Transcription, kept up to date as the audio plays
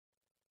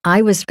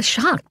I was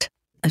shocked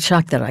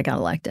that I got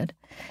elected.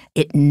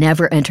 It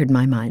never entered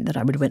my mind that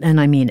I would win,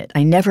 and I mean it.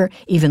 I never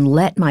even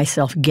let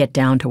myself get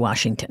down to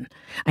Washington.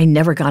 I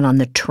never got on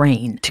the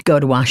train to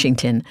go to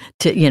Washington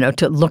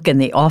to look in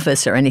the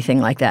office or anything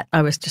like that.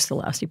 I was just a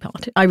lousy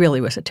politician. I really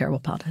was a terrible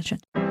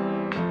politician.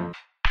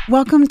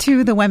 Welcome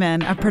to The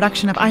Women, a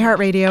production of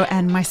iHeartRadio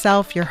and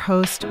myself, your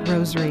host,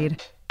 Rose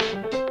Reed.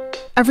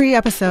 Every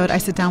episode, I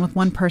sit down with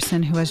one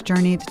person who has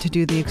journeyed to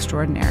do the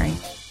extraordinary.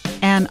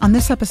 And on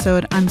this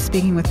episode, I'm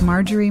speaking with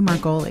Marjorie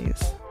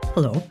Margolis.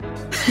 Hello.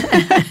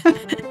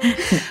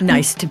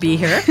 Nice to be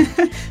here.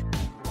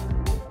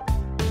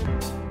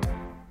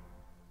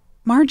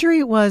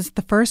 Marjorie was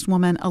the first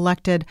woman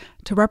elected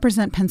to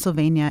represent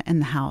Pennsylvania in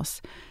the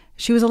House.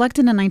 She was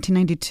elected in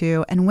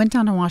 1992 and went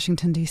down to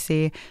Washington,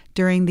 D.C.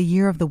 during the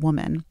Year of the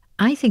Woman.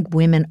 I think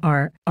women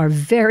are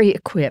very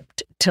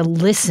equipped to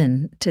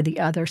listen to the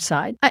other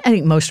side. I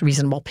think most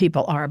reasonable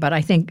people are, but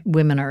I think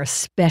women are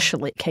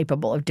especially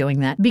capable of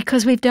doing that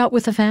because we've dealt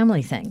with the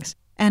family things.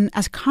 And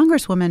as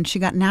Congresswoman, she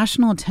got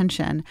national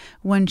attention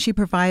when she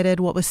provided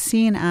what was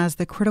seen as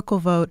the critical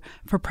vote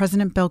for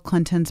President Bill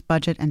Clinton's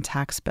budget and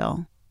tax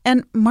bill.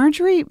 And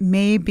Marjorie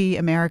may be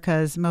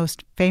America's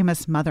most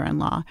famous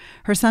mother-in-law.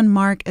 Her son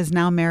Mark is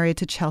now married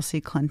to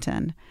Chelsea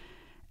Clinton.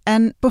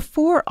 And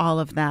before all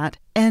of that,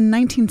 in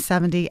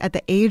 1970, at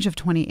the age of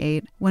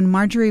 28, when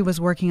Marjorie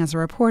was working as a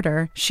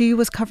reporter, she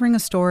was covering a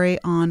story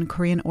on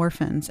Korean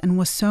orphans and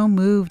was so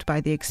moved by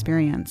the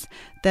experience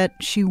that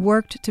she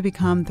worked to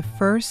become the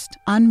first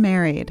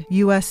unmarried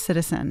U.S.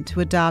 citizen to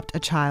adopt a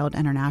child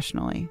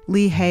internationally.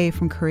 Lee Hae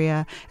from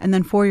Korea, and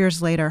then 4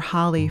 years later,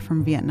 Holly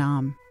from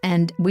Vietnam.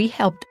 And we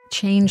helped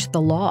change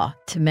the law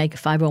to make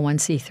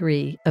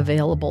 501c3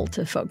 available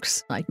to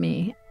folks like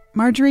me.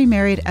 Marjorie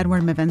married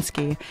Edward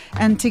Mavinsky,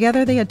 and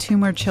together they had 2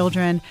 more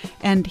children,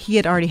 and he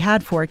had already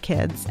had 4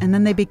 kids, and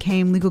then they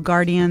became legal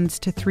guardians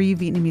to 3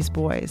 Vietnamese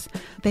boys.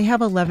 They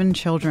have 11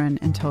 children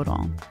in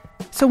total.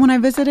 So when I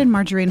visited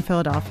Marjorie in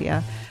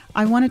Philadelphia,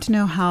 I wanted to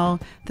know how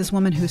this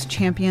woman who's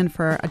championed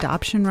for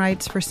adoption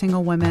rights for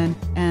single women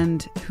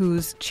and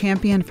who's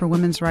championed for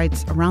women's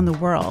rights around the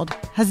world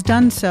has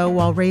done so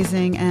while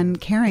raising and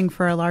caring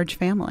for a large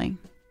family.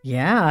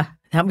 Yeah.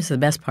 That was the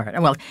best part.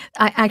 Well,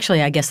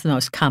 I guess the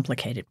most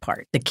complicated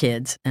part, the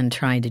kids and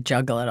trying to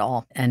juggle it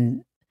all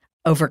and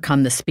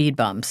overcome the speed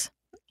bumps.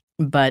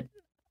 But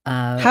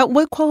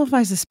what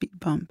qualifies a speed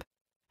bump?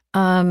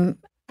 I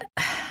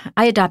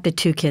adopted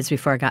 2 kids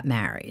before I got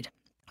married.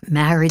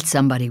 Married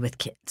somebody with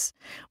kids.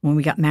 When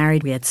we got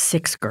married, we had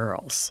 6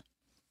 girls.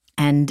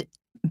 And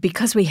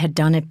because we had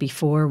done it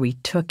before, we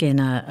took in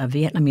a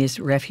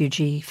Vietnamese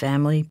refugee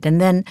family.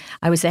 And then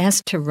I was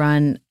asked to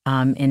run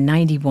in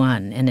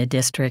 91 in a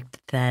district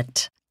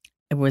that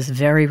was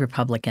very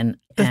Republican.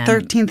 The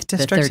 13th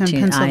district in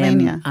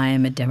Pennsylvania. I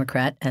am a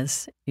Democrat,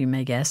 as you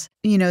may guess.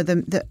 You know,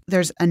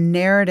 there's a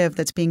narrative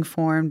that's being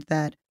formed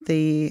that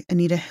the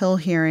Anita Hill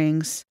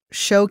hearings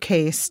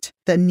showcased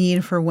the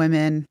need for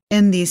women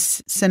in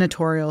these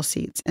senatorial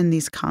seats, in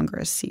these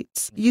Congress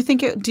seats. Do you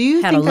think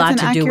had a lot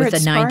to do with the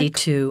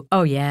 92?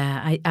 Oh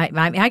yeah,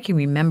 I can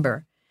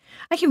remember.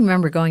 I can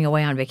remember going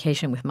away on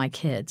vacation with my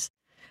kids.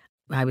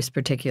 I was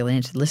particularly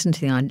interested. Listen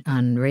to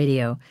on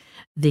radio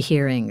the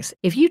hearings.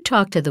 If you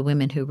talk to the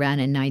women who ran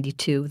in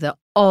 92, they'll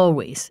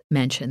always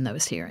mention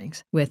those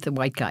hearings with the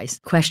white guys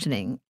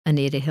questioning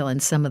Anita Hill,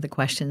 and some of the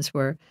questions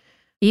were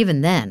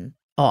even then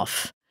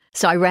off.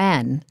 So I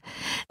ran.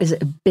 It was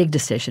a big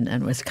decision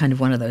and was kind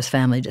of one of those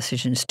family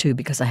decisions, too,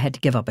 because I had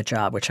to give up a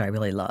job, which I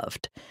really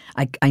loved.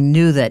 I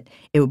knew that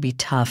it would be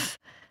tough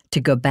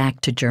to go back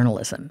to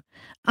journalism.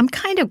 I'm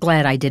kind of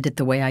glad I did it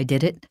the way I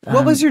did it.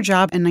 What was your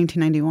job in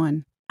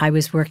 1991? I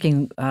was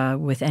working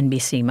with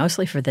NBC,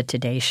 mostly for the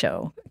Today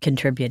Show,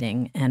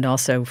 contributing, and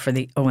also for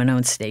the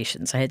O&O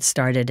stations. I had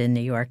started in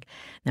New York,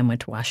 then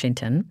went to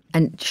Washington,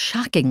 and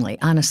shockingly,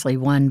 honestly,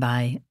 won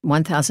by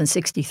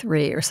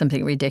 1,063 or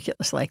something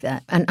ridiculous like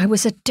that. And I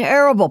was a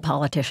terrible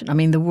politician, I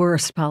mean, the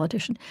worst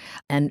politician,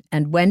 and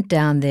went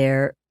down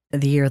there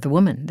the Year of the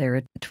Woman. There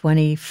were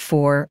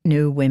 24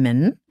 new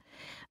women,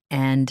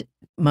 and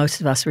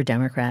most of us were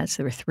Democrats.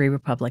 There were 3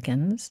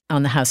 Republicans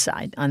on the House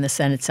side. On the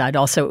Senate side,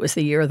 also, it was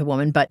the Year of the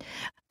Woman. But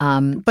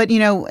you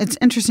know, it's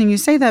interesting you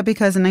say that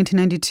because in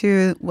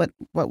 1992,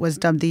 what was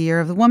dubbed the Year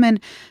of the Woman,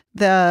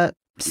 the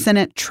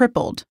Senate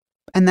tripled,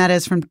 and that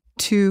is from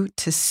 2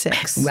 to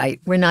 6.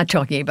 Right. We're not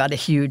talking about a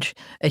huge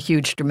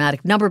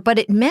dramatic number, but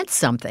it meant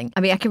something.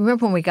 I mean, I can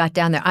remember when we got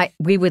down there,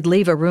 we would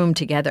leave a room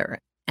together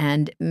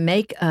and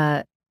make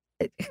a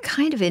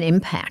kind of an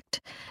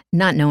impact,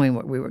 not knowing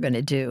what we were going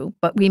to do,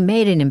 but we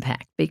made an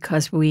impact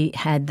because we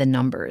had the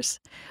numbers.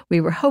 We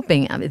were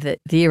hoping that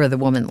the Year of the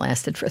Woman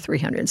lasted for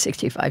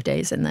 365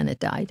 days and then it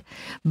died.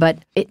 But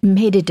it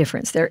made a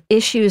difference. There are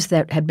issues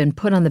that had been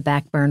put on the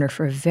back burner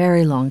for a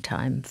very long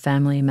time,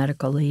 family,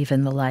 medical leave,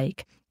 and the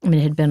like. I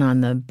mean, it had been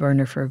on the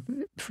burner for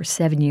for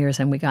 7 years,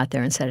 and we got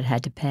there and said it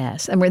had to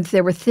pass. And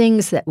there were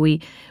things that we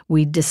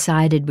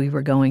decided we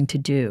were going to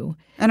do.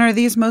 And are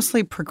these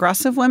mostly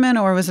progressive women,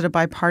 or was it a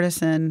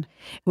bipartisan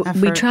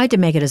effort? We tried to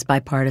make it as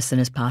bipartisan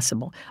as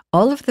possible.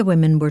 All of the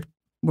women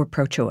were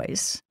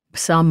pro-choice,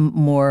 some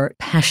more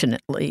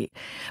passionately,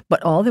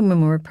 but all the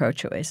women were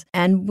pro-choice.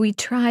 And we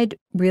tried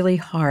really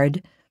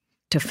hard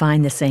to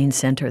find the sane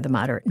center, the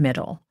moderate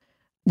middle,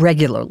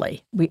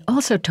 regularly. We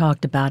also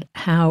talked about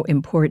how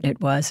important it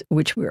was,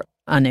 which we were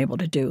unable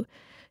to do,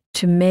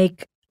 to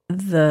make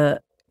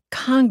the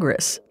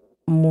Congress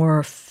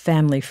more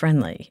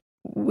family-friendly.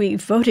 We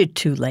voted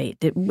too late.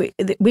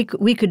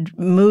 We could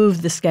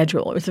move the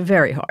schedule. It was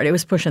very hard. It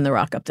was pushing the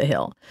rock up the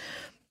hill.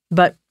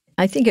 But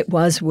I think it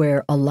was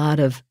where a lot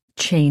of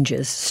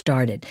changes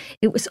started.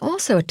 It was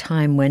also a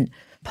time when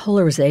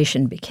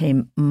polarization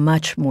became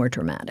much more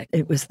dramatic.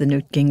 It was the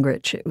Newt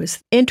Gingrich. It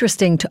was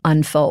interesting to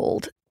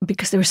unfold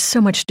because there was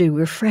so much to do. We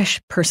were fresh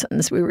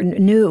persons. We were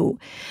new.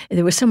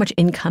 There was so much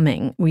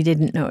incoming. We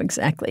didn't know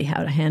exactly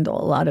how to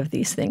handle a lot of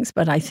these things,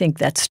 but I think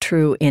that's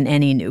true in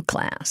any new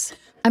class.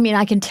 I mean,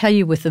 I can tell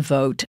you with the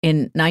vote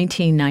in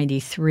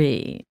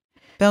 1993,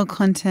 Bill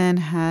Clinton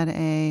had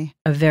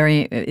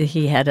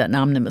he had an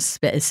omnibus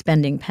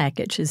spending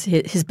package,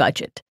 his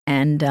budget.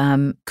 And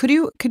could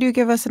you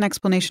give us an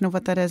explanation of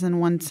what that is in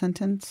one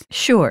sentence?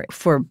 Sure.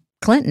 For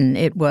Clinton,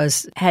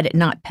 had it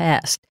not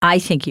passed, I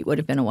think he would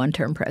have been a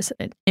one-term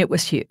president. It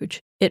was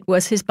huge. It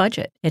was his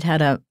budget. It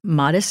had a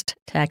modest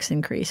tax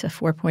increase, a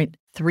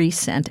 4.3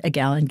 cent a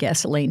gallon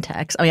gasoline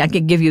tax. I mean, I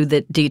could give you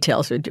the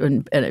details,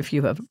 and if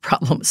you have a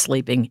problem with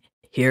sleeping,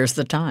 here's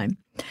the time.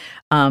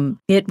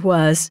 It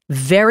was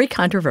very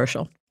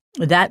controversial.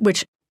 That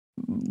which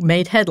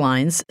made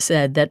headlines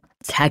said that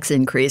tax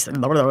increase,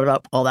 blah, blah, blah, blah,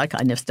 all that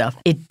kind of stuff.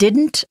 It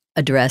didn't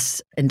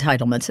address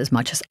entitlements as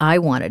much as I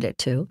wanted it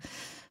to,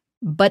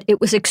 but it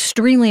was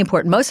extremely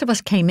important. Most of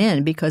us came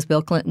in because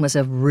Bill Clinton was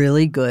a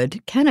really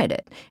good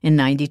candidate in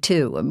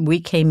 92. We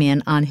came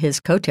in on his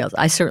coattails.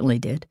 I certainly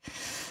did.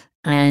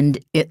 And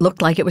it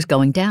looked like it was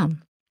going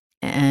down.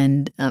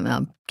 And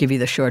I'll give you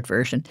the short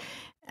version.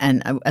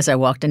 And as I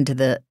walked into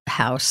the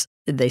house,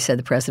 they said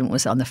the president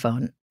was on the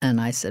phone. And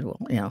I said,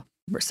 well,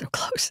 we're so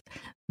close,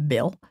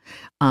 Bill.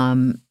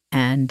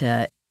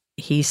 And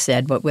he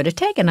said, what would it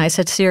take? And I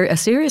said, a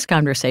serious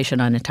conversation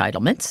on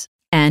entitlements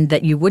and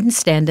that you wouldn't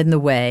stand in the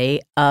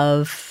way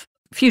of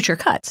future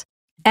cuts.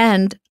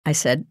 And I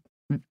said,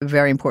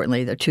 very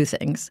importantly, there are two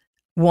things.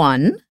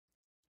 One,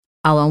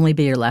 I'll only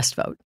be your last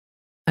vote.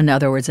 In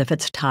other words, if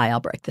it's a tie,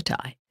 I'll break the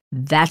tie.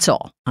 That's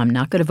all. I'm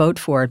not going to vote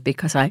for it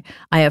because I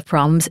have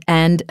problems.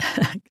 And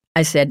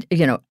I said,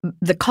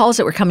 the calls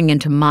that were coming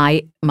into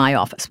my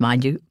office,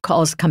 mind you,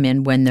 calls come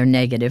in when they're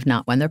negative,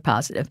 not when they're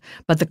positive.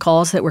 But the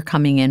calls that were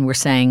coming in were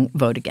saying,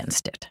 vote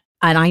against it.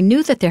 And I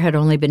knew that there had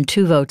only been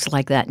two votes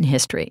like that in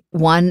history.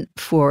 One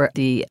for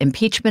the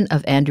impeachment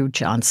of Andrew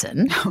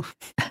Johnson,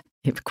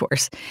 of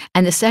course,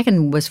 and the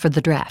second was for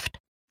the draft.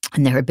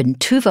 And there had been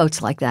two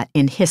votes like that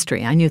in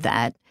history. I knew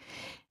that.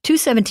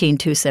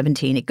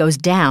 217, it goes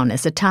down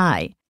as a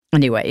tie.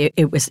 Anyway,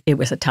 it was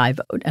a tie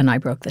vote, and I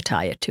broke the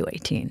tie at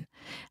 218.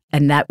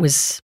 And that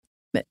was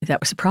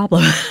a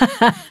problem.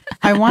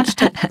 I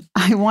watched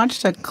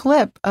a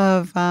clip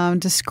of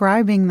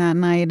describing that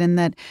night, and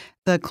that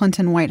the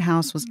Clinton White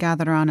House was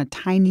gathered around a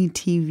tiny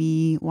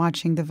TV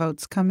watching the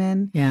votes come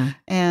in. Yeah.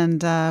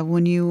 And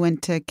when you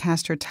went to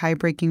cast your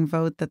tie-breaking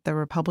vote, that the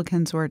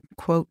Republicans were,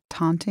 quote,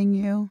 taunting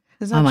you.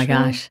 Is that Oh, my true?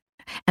 gosh.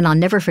 And I'll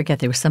never forget,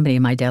 there was somebody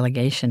in my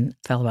delegation,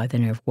 a fellow by the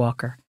name of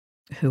Walker,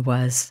 who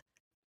was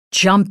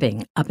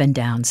jumping up and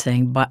down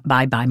saying,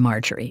 bye-bye,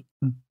 Marjorie.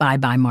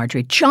 Bye-bye,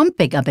 Marjorie.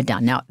 Jumping up and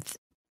down. Now,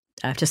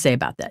 I have to say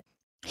about that,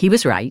 he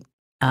was right.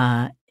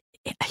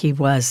 He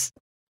was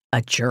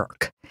a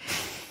jerk.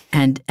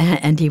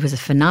 And he was a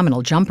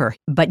phenomenal jumper.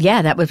 But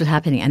yeah, that was what was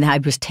happening. And I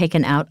was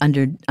taken out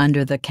under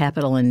the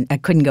Capitol, and I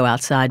couldn't go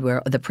outside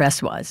where the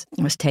press was.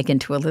 I was taken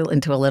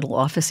into a little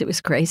office. It was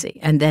crazy.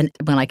 And then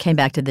when I came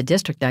back to the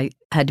district, I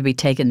had to be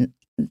taken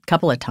a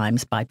couple of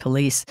times by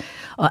police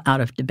out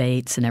of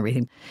debates and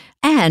everything.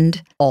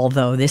 And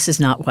although this is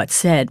not what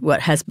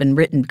has been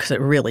written, because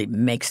it really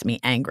makes me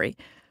angry,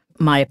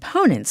 my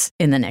opponents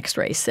in the next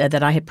race said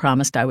that I had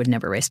promised I would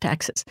never raise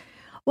taxes.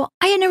 Well,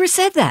 I had never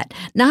said that.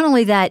 Not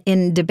only that,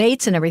 in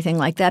debates and everything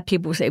like that,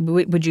 people would say,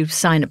 would you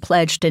sign a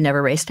pledge to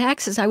never raise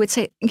taxes? I would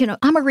say,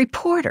 I'm a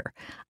reporter.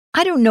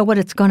 I don't know what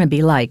it's going to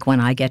be like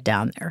when I get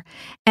down there.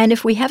 And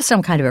if we have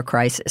some kind of a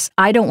crisis,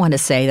 I don't want to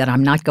say that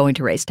I'm not going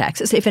to raise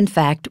taxes. If, in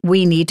fact,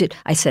 we need to,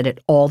 I said it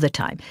all the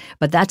time.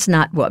 But that's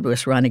not what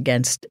was run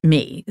against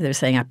me. They're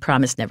saying I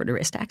promised never to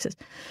raise taxes.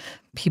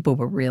 People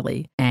were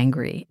really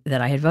angry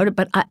that I had voted.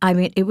 But I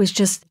mean, it was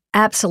just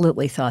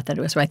absolutely thought that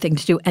it was the right thing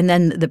to do. And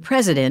then the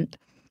president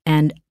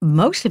and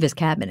most of his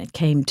cabinet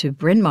came to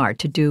Bryn Mawr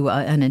to do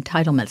an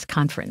entitlements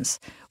conference,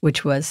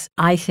 which was,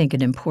 I think,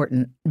 an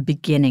important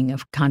beginning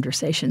of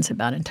conversations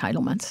about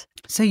entitlements.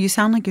 So you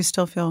sound like you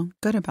still feel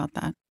good about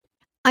that.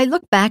 I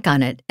look back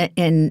on it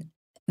in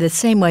the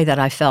same way that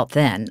I felt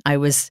then. I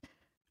was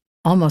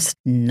almost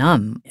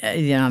numb.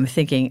 I'm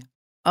thinking,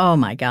 Oh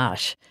my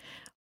gosh,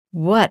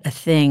 what a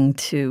thing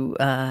to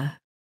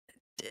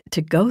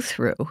go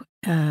through.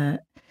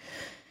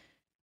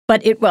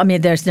 But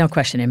there's no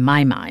question in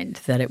my mind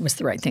that it was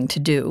the right thing to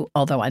do,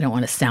 although I don't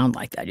want to sound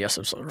like that. Yes,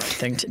 it was the right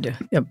thing to do.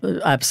 Yep,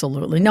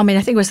 absolutely. No,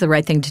 I think it was the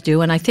right thing to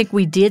do, and I think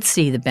we did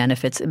see the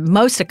benefits.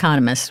 Most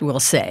economists will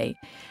say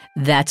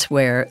that's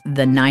where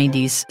the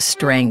 90s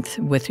strength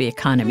with the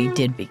economy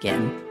did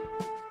begin.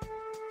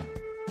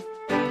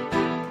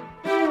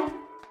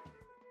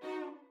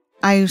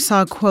 I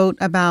saw a quote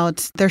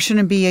about there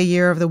shouldn't be a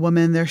year of the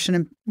woman.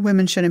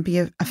 Women shouldn't be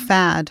a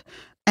fad.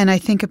 And I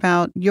think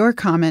about your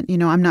comment,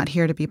 I'm not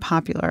here to be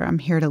popular. I'm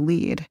here to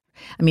lead.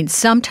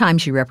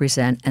 Sometimes you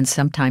represent and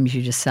sometimes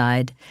you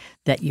decide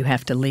that you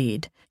have to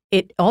lead.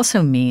 It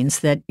also means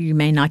that you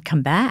may not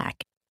come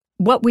back.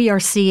 What we are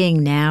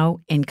seeing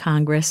now in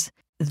Congress,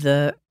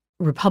 the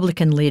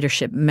Republican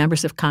leadership,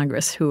 members of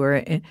Congress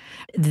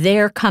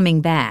they're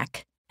coming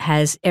back,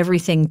 has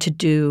everything to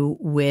do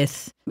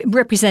with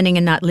representing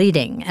and not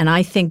leading. And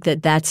I think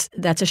that's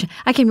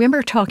I can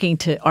remember talking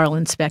to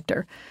Arlen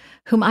Specter,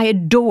 whom I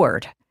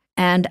adored.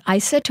 And I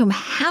said to him,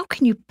 how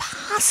can you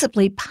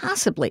possibly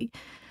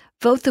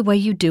vote the way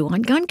you do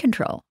on gun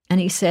control? And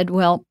he said,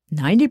 well,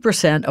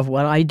 90% of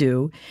what I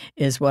do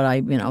is what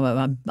I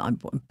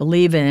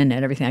believe in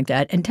and everything like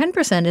that. And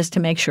 10% is to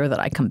make sure that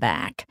I come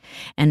back.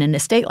 And in a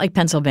state like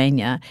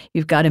Pennsylvania,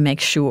 you've got to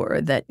make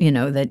sure that,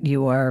 that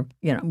you are,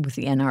 with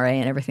the NRA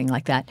and everything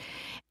like that.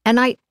 And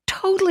I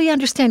totally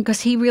understand,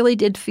 because he really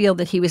did feel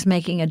that he was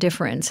making a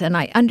difference. And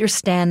I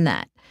understand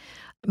that.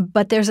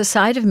 But there's a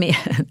side of me,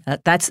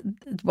 that's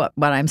what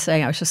I'm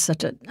saying.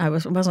 I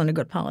wasn't a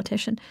good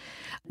politician.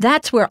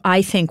 That's where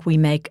I think we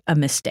make a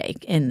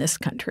mistake in this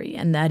country.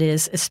 And that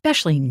is,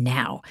 especially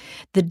now,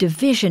 the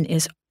division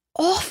is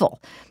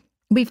awful.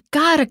 We've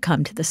got to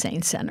come to the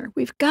sane center.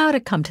 We've got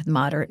to come to the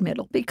moderate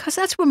middle, because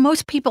that's where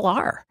most people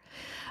are.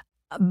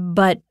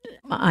 But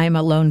I'm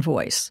a lone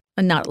voice.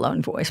 Not a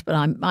lone voice,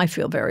 but I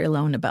feel very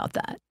alone about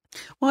that.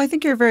 Well, I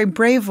think you're a very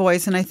brave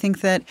voice, and I think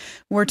that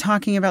we're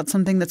talking about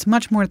something that's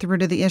much more at the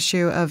root of the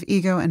issue of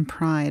ego and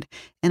pride.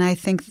 And I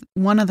think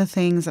one of the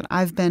things that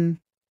I've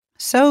been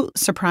so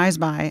surprised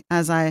by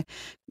as I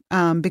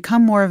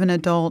become more of an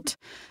adult,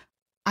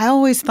 I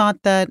always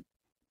thought that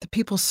the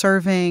people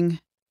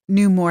serving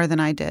knew more than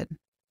I did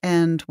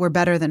and were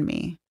better than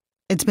me.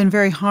 It's been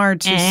very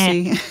hard to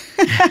see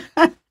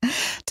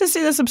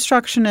this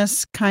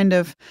obstructionist kind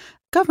of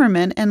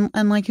government,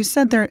 and like you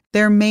said,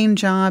 their main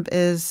job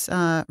is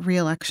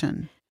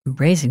re-election.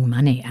 Raising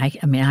money.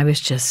 I was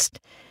just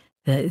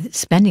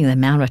spending the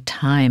amount of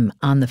time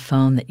on the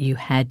phone that you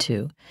had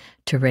to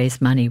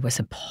raise money was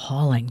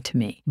appalling to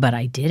me. But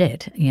I did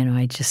it.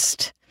 I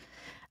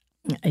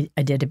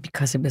did it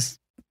because it was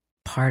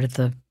part of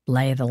the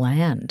lay of the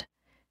land.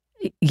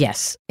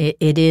 Yes,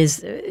 it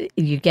is.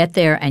 You get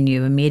there and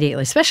you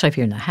immediately, especially if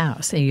you're in the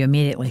House, you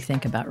immediately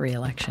think about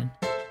re-election.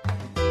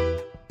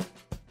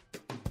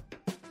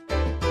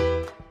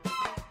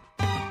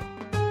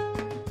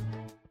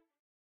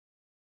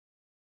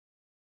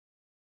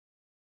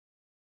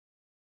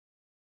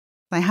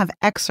 I have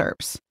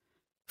excerpts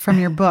from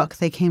your book,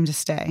 They Came to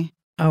Stay.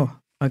 Oh,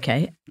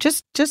 okay.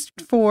 Just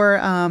for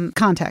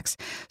context.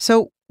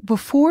 So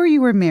before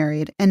you were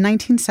married in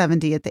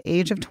 1970, at the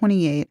age of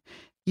 28,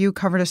 you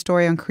covered a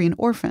story on Korean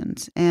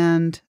orphans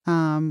and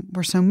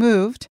were so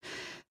moved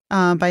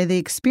by the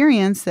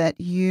experience that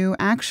you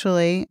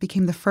actually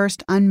became the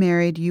first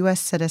unmarried U.S.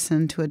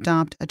 citizen to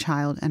adopt a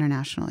child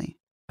internationally.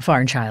 A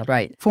foreign child,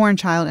 right. Foreign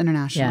child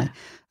internationally. Yeah.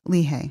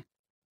 Lihei.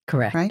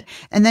 Correct. Right?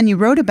 And then you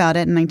wrote about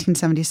it in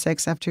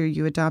 1976 after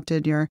you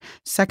adopted your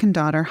second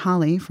daughter,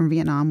 Holly, from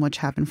Vietnam, which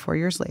happened 4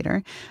 years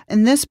later.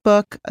 In this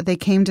book, They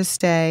Came to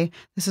Stay,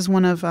 this is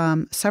one of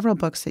several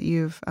books that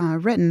you've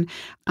written.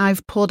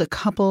 I've pulled a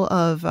couple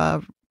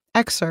of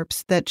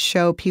excerpts that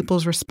show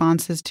people's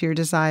responses to your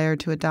desire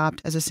to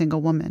adopt as a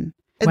single woman.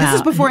 Wow. This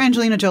is before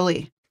Angelina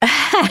Jolie.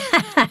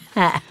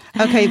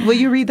 Okay, will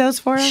you read those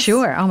for us?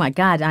 Sure. Oh, my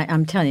God.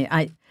 I'm telling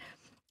you,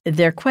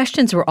 their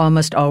questions were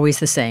almost always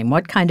the same.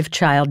 What kind of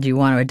child do you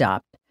want to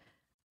adopt?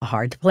 A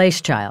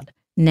hard-to-place child.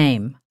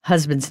 Name.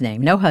 Husband's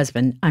name. No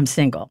husband. I'm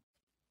single.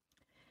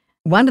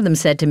 One of them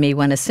said to me,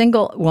 when a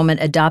single woman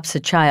adopts a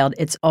child,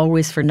 it's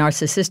always for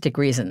narcissistic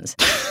reasons.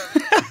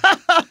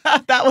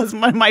 That was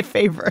one of my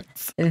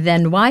favorites.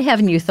 Then why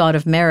haven't you thought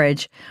of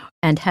marriage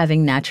and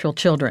having natural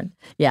children?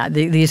 Yeah,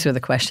 these were the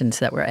questions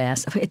that were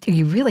asked.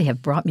 You really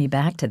have brought me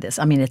back to this.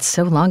 It's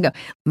so long ago.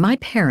 My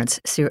parents,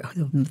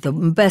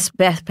 the best.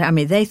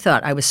 They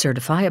thought I was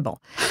certifiable.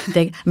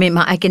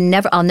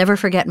 I'll never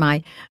forget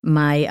my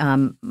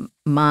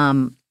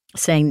mom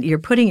saying, "You're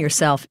putting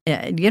yourself.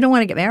 You don't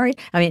want to get married.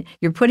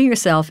 You're putting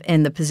yourself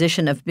in the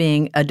position of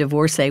being a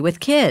divorcee with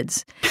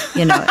kids."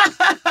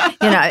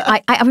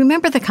 I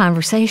remember the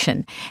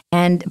conversation,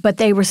 but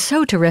they were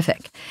so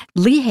terrific.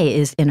 Lihei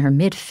is in her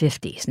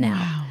mid-50s now.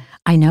 Wow.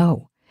 I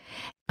know.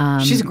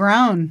 She's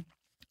grown.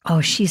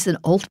 Oh, she's an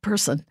old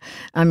person.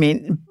 I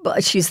mean,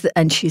 but she's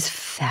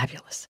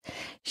fabulous.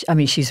 I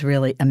mean, she's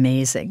really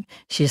amazing.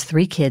 She has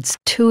 3 kids.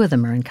 2 of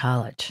them are in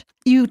college.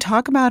 You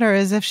talk about her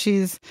as if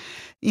she's,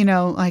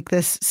 like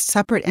this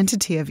separate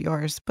entity of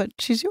yours, but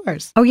she's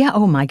yours. Oh yeah.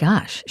 Oh my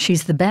gosh,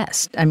 she's the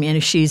best. I mean,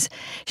 she's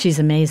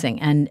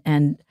amazing. And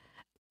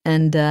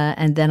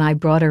then I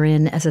brought her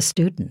in as a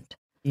student.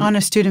 On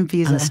a student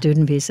visa. On a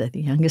student visa,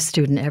 the youngest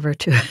student ever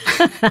to.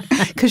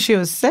 Because she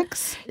was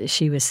 6?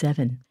 She was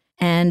 7.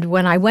 And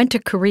when I went to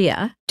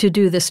Korea to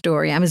do the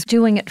story, I was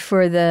doing it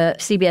for the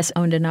CBS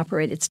owned and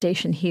operated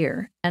station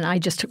here. And I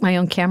just took my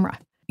own camera.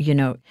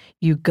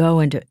 You go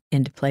into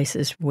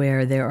places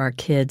where there are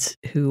kids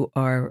who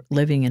are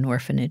living in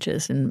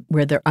orphanages and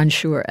where they're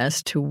unsure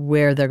as to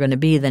where they're going to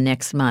be the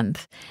next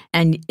month.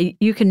 And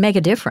you can make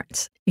a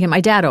difference. My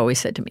dad always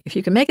said to me, if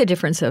you can make a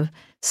difference of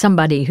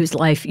somebody whose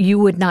life you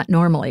would not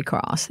normally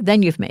cross,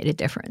 then you've made a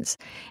difference.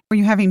 Were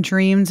you having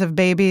dreams of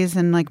babies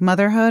and like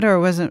motherhood, or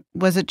was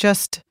it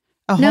just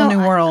a whole new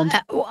world?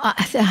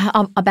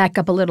 I'll back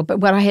up a little bit.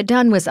 What I had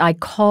done was I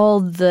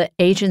called the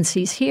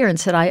agencies here and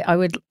said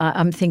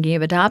I'm thinking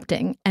of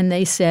adopting, and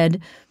they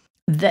said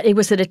that it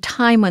was at a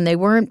time when they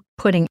weren't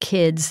putting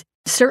kids,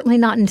 certainly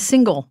not in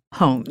single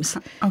homes.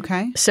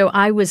 Okay. So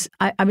I was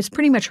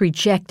pretty much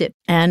rejected,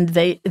 and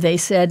they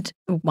said,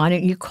 why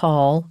don't you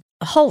call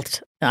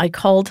Holt? I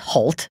called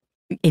Holt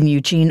in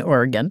Eugene,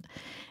 Oregon,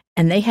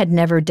 and they had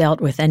never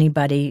dealt with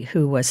anybody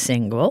who was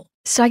single.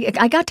 So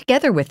I got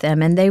together with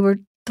them, and they were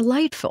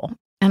delightful.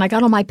 And I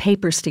got all my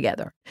papers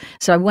together.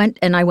 So I went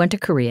to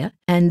Korea,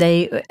 and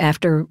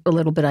after a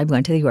little bit, I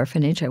went to the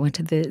orphanage. I went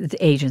to the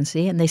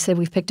agency, and they said,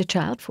 we've picked a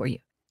child for you.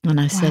 And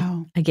I said,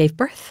 I gave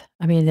birth.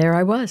 I mean, there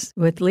I was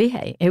with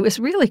Lihei. It was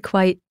really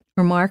quite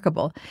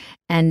remarkable.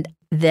 And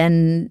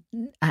then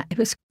it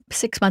was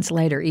 6 months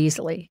later,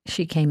 easily,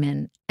 she came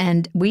in.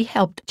 And we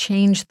helped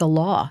change the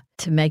law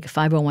to make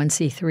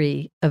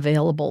 501c3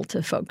 available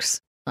to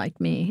folks like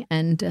me.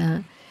 And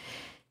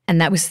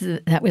that was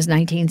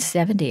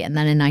 1970. And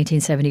then in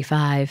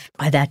 1975,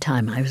 by that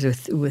time, I was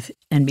with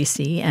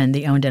NBC and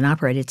the owned and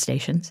operated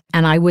stations.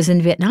 And I was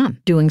in Vietnam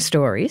doing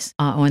stories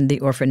on the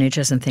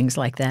orphanages and things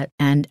like that.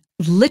 And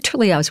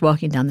literally, I was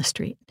walking down the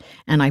street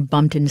and I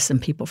bumped into some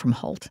people from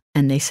Holt.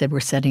 And they said,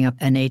 we're setting up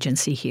an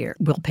agency here.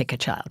 We'll pick a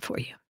child for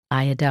you.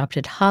 I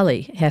adopted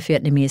Holly, half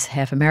Vietnamese,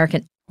 half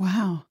American.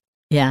 Wow.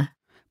 Yeah.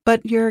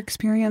 But your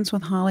experience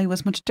with Holly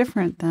was much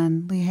different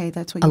than Lihei.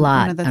 That's what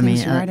one of the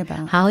things you write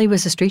about. Holly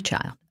was a street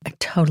child, a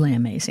totally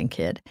amazing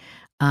kid.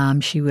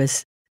 She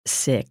was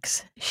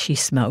 6. She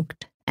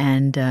smoked,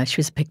 and she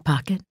was a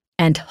pickpocket,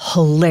 and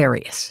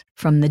hilarious.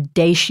 From the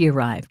day she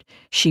arrived,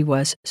 she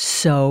was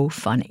so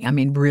funny. I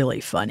mean,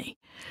 really funny.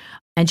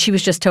 And she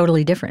was just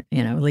totally different.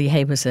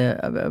 Lihei was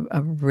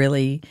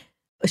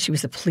she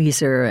was a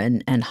pleaser,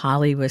 and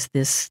Holly was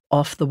this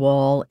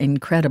off-the-wall,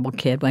 incredible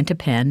kid. Went to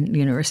Penn,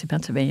 University of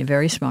Pennsylvania,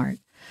 very smart.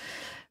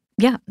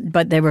 Yeah,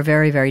 but they were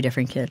very, very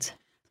different kids.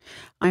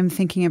 I'm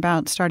thinking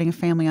about starting a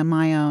family on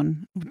my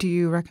own. Do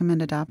you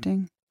recommend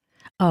adopting?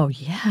 Oh,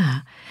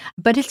 yeah.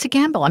 But it's a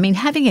gamble. I mean,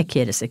 having a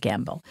kid is a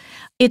gamble.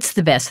 It's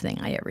the best thing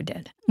I ever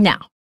did. Now,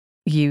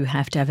 you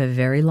have to have a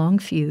very long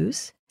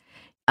fuse.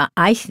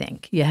 I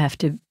think you have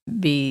to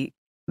be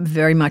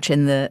very much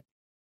in the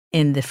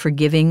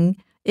forgiving,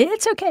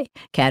 it's okay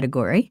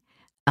category,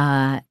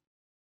 and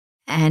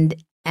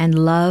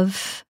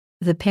love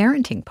the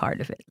parenting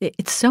part of it.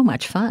 It's so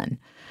much fun,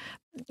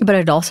 but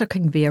it also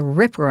can be a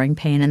rip-roaring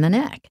pain in the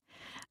neck.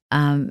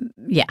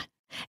 Yeah,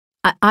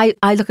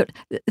 I look at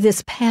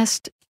this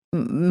past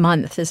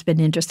month has been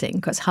interesting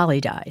because Holly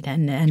died,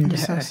 and I'm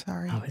so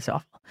sorry. Oh, it's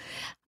awful.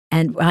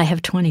 And I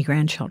have 20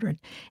 grandchildren,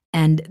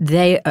 and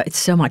it's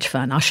so much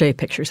fun. I'll show you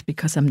pictures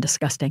because I'm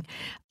disgusting.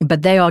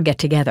 But they all get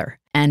together.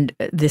 And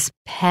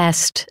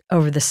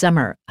over the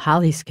summer,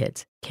 Holly's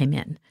kids came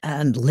in,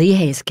 and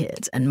Lihei's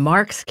kids, and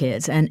Mark's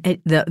kids. And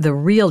the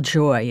real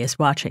joy is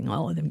watching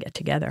all of them get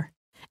together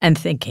and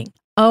thinking,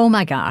 oh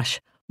my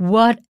gosh,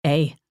 what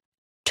a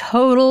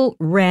total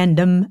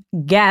random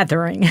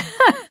gathering.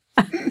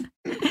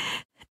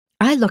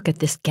 I look at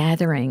this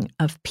gathering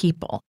of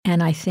people,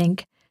 and I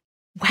think,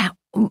 wow.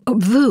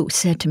 Vu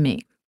said to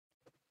me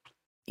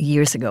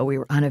years ago, we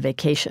were on a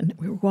vacation.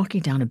 We were walking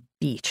down a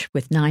beach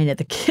with 9 of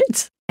the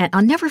kids. And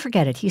I'll never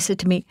forget it. He said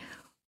to me,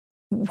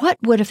 what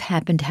would have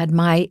happened had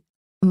my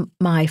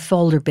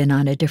folder been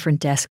on a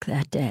different desk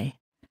that day?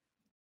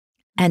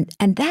 And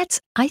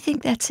I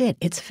think that's it.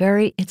 It's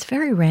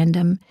very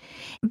random.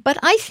 But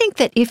I think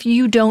that if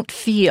you don't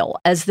feel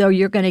as though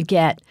you're going to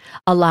get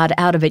a lot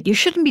out of it, you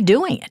shouldn't be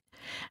doing it.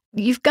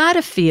 You've got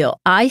to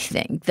feel, I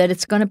think, that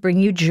it's going to bring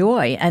you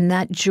joy, and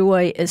that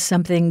joy is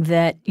something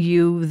that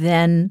you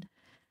then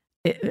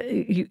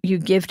you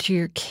give to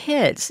your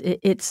kids.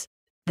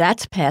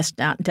 That's passed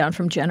down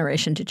from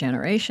generation to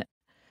generation.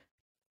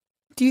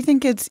 Do you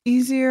think it's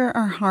easier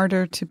or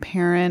harder to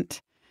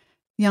parent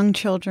young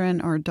children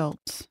or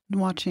adults,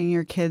 watching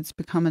your kids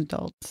become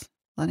adults,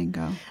 letting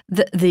go?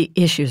 The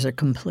issues are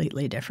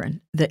completely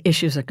different. The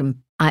issues are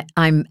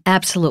I'm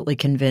absolutely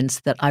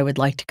convinced that I would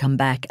like to come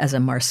back as a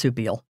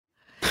marsupial.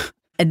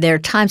 And there are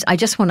times I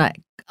just want to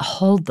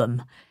hold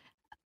them,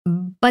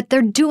 but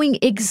they're doing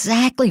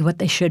exactly what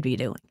they should be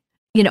doing.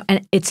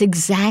 And it's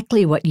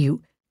exactly what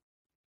you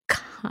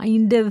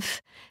kind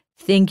of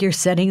think you're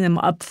setting them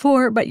up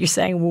for, but you're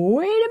saying,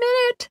 wait a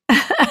minute.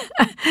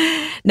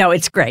 No,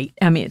 it's great.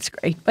 I mean, it's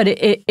great, but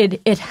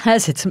it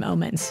has its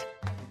moments.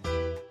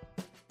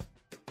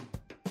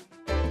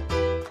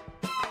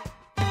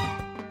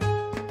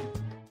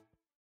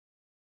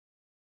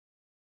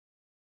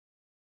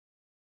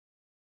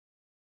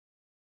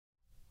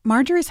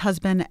 Marjorie's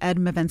husband, Ed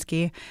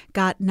Mavinsky,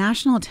 got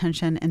national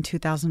attention in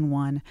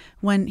 2001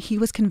 when he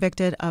was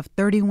convicted of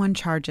 31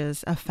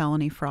 charges of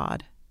felony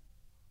fraud.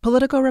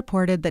 Politico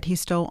reported that he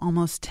stole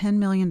almost $10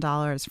 million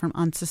from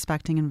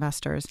unsuspecting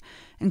investors,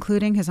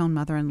 including his own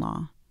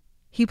mother-in-law.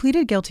 He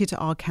pleaded guilty to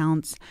all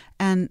counts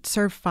and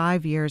served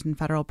 5 years in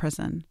federal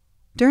prison.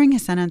 During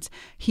his sentence,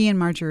 he and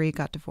Marjorie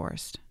got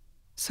divorced.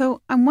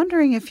 So I'm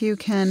wondering if you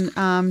can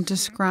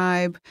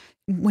describe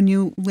when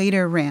you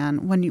later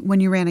ran, when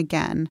you ran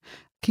again.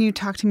 Can you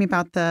talk to me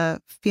about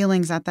the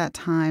feelings at that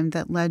time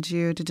that led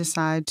you to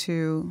decide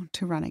to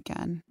run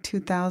again?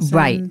 2000?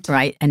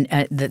 Right. And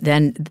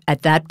then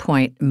at that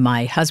point,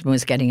 my husband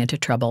was getting into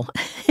trouble.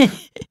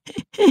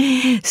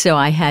 So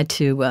I had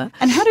to...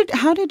 And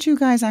how did you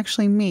guys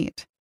actually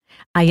meet?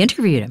 I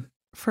interviewed him.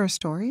 For a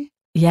story?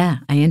 Yeah,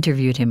 I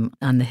interviewed him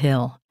on the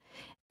Hill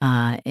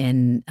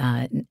in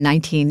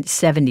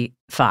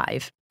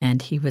 1975. And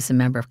he was a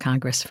member of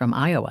Congress from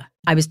Iowa.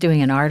 I was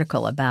doing an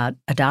article about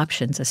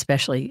adoptions,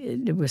 especially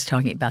it was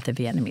talking about the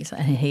Vietnamese.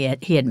 And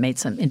he had made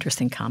some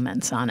interesting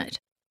comments on it.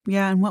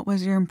 Yeah, and what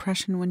was your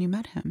impression when you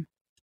met him?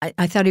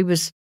 I thought he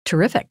was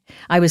terrific.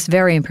 I was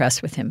very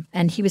impressed with him.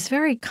 And he was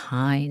very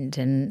kind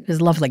and he was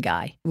a lovely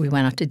guy. We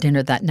went out to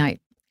dinner that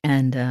night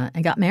and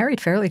I got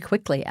married fairly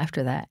quickly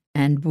after that.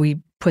 And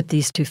we put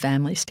these two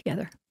families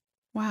together.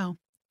 Wow.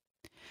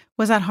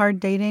 Was that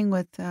hard dating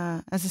with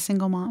as a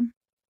single mom?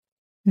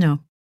 No.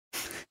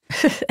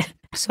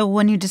 So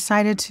when you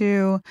decided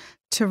to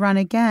run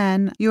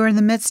again, you were in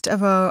the midst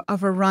of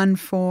a run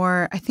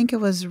for, I think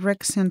it was Rick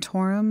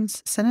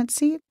Santorum's Senate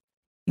seat.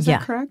 Is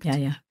that correct?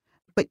 Yeah.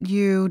 But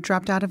you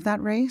dropped out of that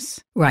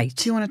race? Right.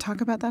 Do you want to talk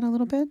about that a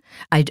little bit?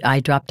 I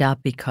dropped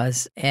out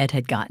because Ed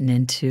had gotten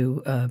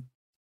into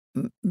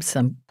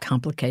some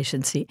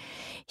complications.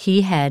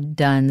 He had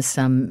done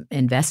some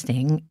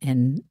investing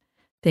in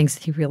things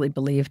that he really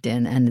believed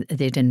in, and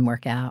they didn't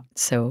work out.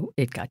 So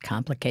it got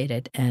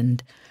complicated,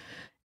 and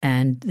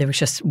there was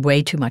just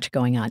way too much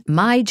going on.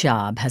 My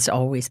job has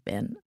always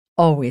been,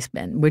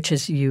 which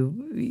is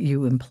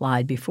you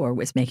implied before,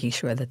 was making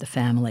sure that the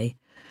family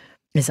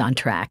is on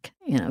track.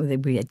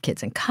 We had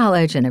kids in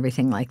college and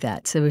everything like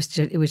that. So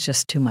it was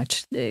just too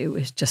much. It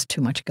was just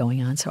too much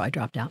going on. So I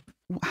dropped out.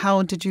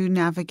 How did you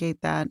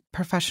navigate that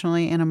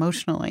professionally and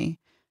emotionally?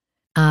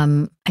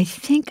 I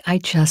think I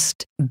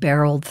just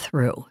barreled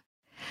through.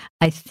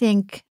 I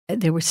think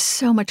there was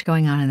so much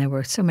going on and there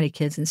were so many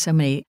kids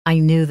and I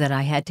knew that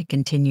I had to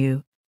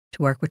continue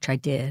to work, which I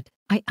did.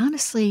 I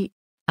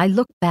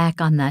look back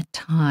on that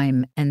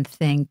time and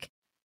think,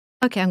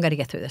 okay, I'm going to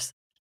get through this.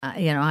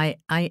 I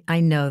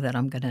know that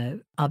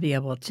I'll be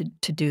able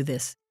to do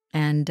this.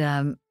 And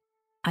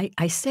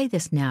I say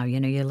this now,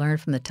 you learn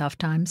from the tough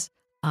times.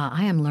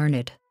 I am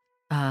learned.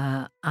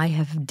 I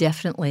have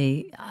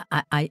definitely,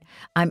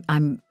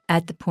 I'm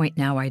at the point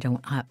now I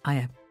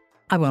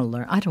want to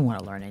learn. I don't want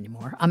to learn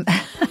anymore.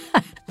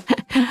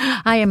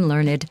 I am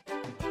learned.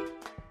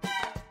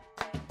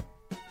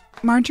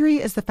 Marjorie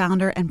is the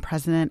founder and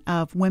president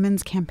of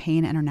Women's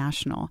Campaign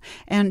International,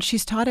 and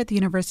she's taught at the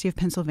University of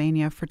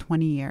Pennsylvania for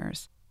 20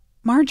 years.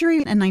 Marjorie,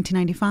 in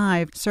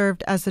 1995,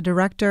 served as the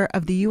director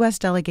of the U.S.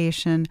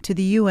 delegation to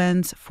the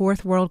UN's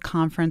Fourth World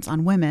Conference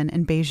on Women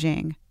in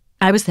Beijing.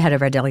 I was the head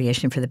of our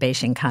delegation for the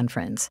Beijing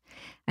conference.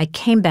 I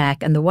came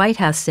back, and the White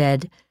House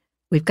said,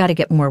 we've got to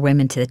get more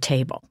women to the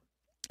table.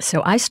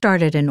 So I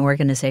started an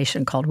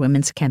organization called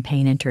Women's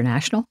Campaign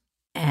International,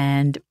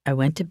 and I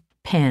went to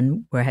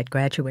Penn, where I had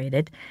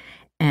graduated,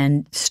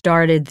 and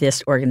started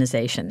this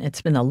organization.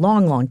 It's been a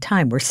long, long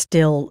time. We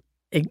still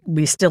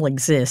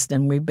exist,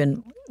 and we've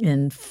been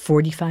in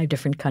 45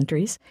 different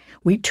countries.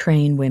 We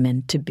train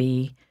women to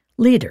be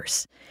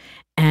leaders.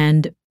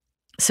 And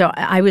so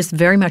I was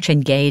very much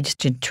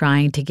engaged in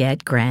trying to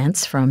get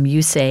grants from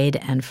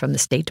USAID and from the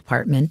State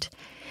Department.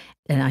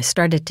 And I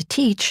started to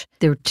teach.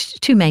 There were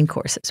two main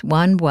courses.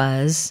 One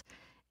was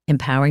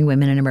Empowering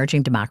Women in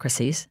Emerging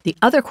Democracies. The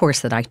other course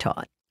that I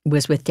taught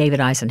was with David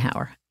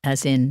Eisenhower,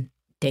 as in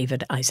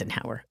David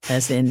Eisenhower,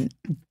 as in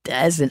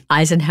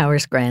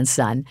Eisenhower's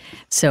grandson.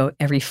 So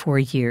every 4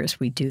 years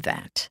we do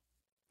that.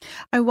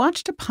 I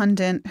watched a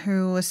pundit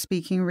who was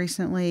speaking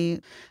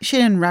recently. She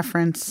didn't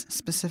reference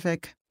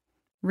specific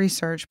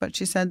research, but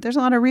she said there's a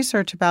lot of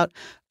research about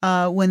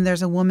when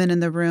there's a woman in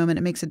the room and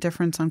it makes a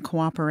difference on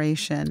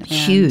cooperation.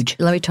 Huge.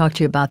 Let me talk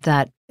to you about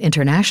that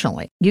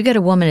internationally. You get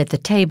a woman at the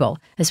table,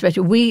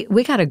 especially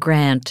we got a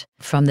grant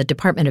from the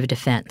Department of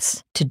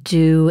Defense to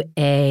do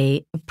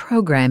a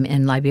program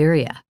in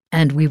Liberia.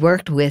 And we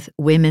worked with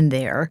women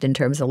there in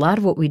terms, a lot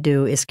of what we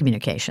do is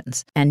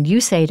communications. And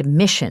USAID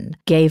Mission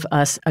gave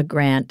us a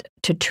grant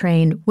to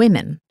train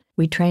women.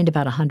 We trained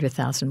about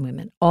 100,000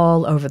 women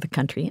all over the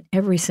country, in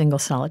every single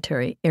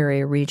solitary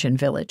area, region,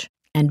 village.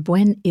 And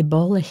when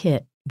Ebola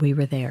hit, we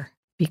were there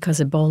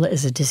because Ebola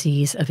is a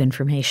disease of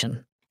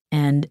information.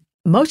 And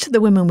most of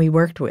the women we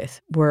worked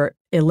with were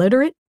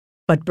illiterate,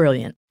 but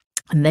brilliant.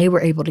 And they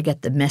were able to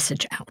get the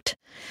message out.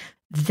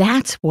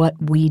 That's what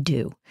we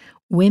do.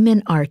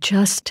 Women are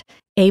just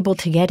able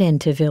to get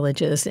into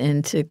villages,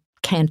 into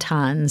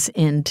cantons,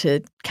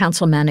 into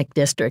councilmanic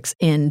districts,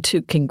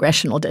 into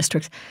congressional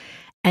districts,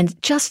 and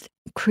just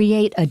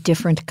create a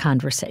different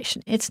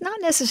conversation. It's not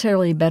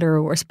necessarily better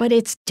or worse, but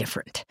it's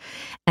different.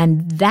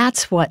 And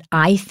that's what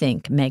I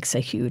think makes a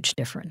huge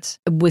difference.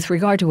 With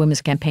regard to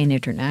Women's Campaign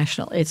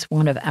International, it's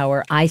one of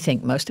our, I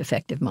think, most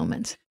effective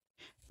moments.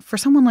 For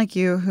someone like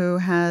you who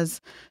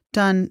has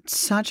done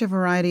such a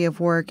variety of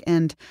work,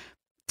 and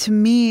to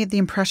me, the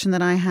impression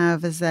that I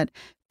have is that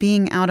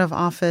being out of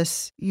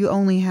office, you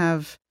only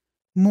have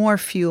more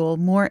fuel,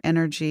 more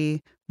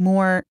energy,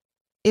 more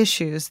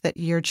issues that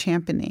you're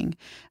championing.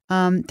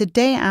 The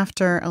day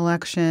after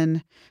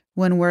election,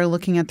 when we're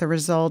looking at the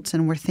results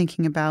and we're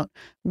thinking about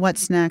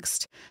what's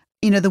next,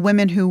 the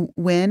women who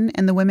win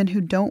and the women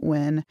who don't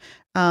win,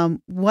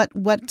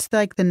 what's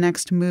like the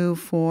next move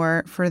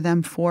for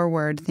them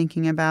forward,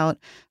 thinking about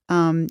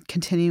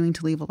continuing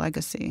to leave a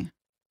legacy?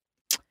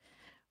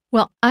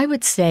 Well, I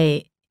would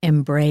say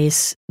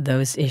embrace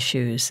those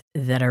issues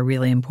that are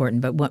really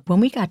important. But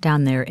when we got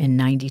down there in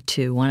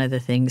 92, one of the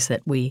things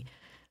that we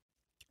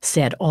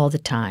said all the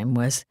time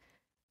was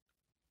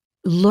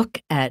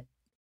look at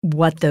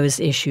what those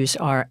issues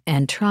are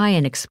and try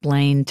and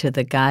explain to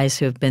the guys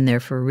who have been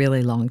there for a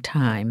really long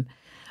time.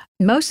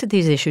 Most of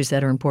these issues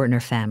that are important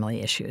are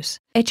family issues,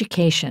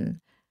 education,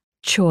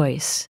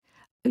 choice,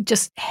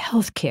 just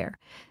healthcare.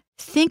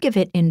 Think of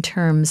it in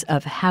terms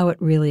of how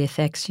it really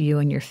affects you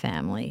and your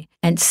family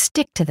and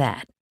stick to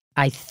that.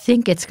 I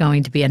think it's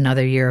going to be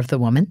another year of the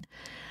woman.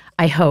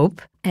 I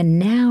hope. And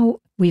now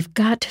we've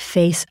got to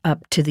face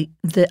up to the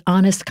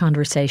honest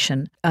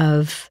conversation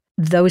of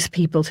those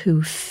people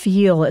who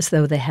feel as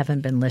though they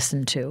haven't been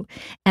listened to.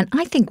 And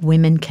I think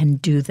women can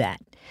do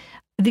that.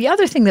 The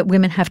other thing that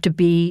women have to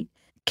be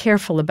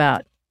careful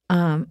about,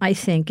 I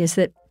think, is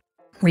that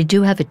we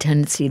do have a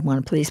tendency to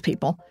want to please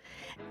people.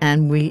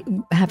 And we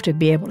have to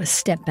be able to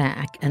step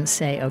back and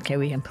say, okay,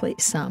 we can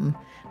please some,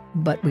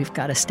 but we've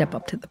got to step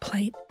up to the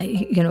plate.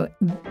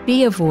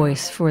 Be a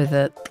voice for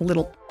the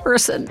little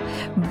person,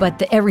 but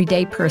the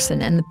everyday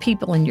person and the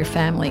people in your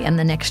family and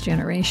the next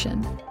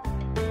generation.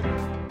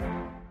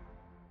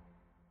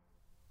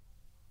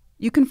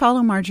 You can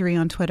follow Marjorie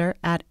on Twitter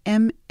at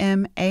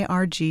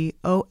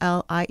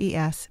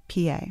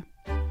MMARGOLIESPA.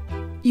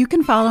 You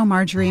can follow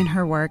Marjorie and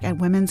her work at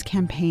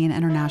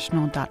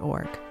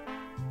womenscampaigninternational.org.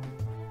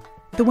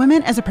 The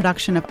Women is a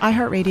production of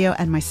iHeartRadio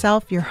and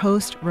myself, your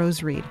host,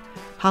 Rose Reed.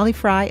 Holly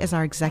Fry is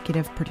our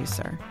executive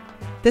producer.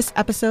 This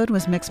episode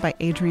was mixed by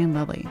Adrian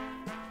Lilly.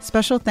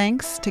 Special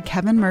thanks to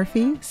Kevin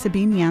Murphy,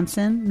 Sabine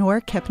Janssen,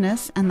 Nora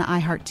Kipnis, and the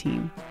iHeart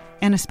team,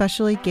 and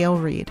especially Gail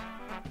Reed.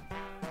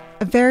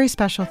 A very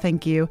special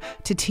thank you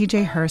to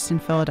TJ Hurst in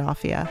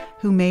Philadelphia,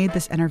 who made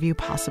this interview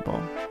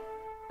possible.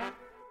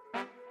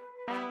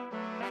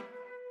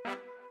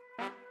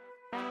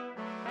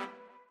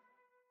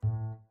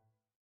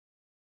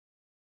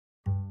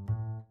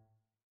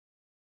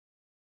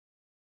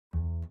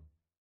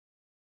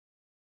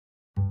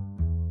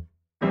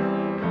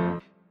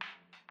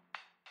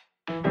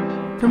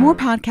 For more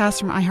podcasts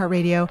from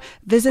iHeartRadio,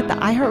 visit the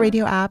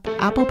iHeartRadio app,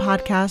 Apple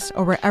Podcasts,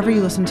 or wherever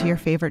you listen to your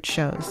favorite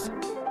shows.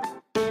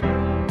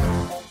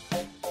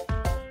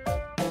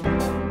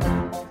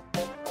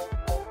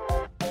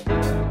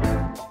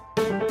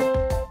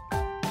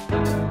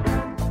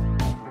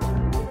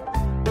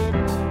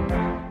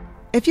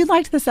 If you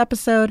liked this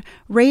episode,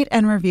 rate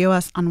and review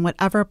us on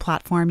whatever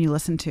platform you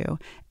listen to.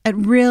 It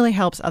really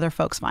helps other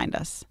folks find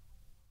us.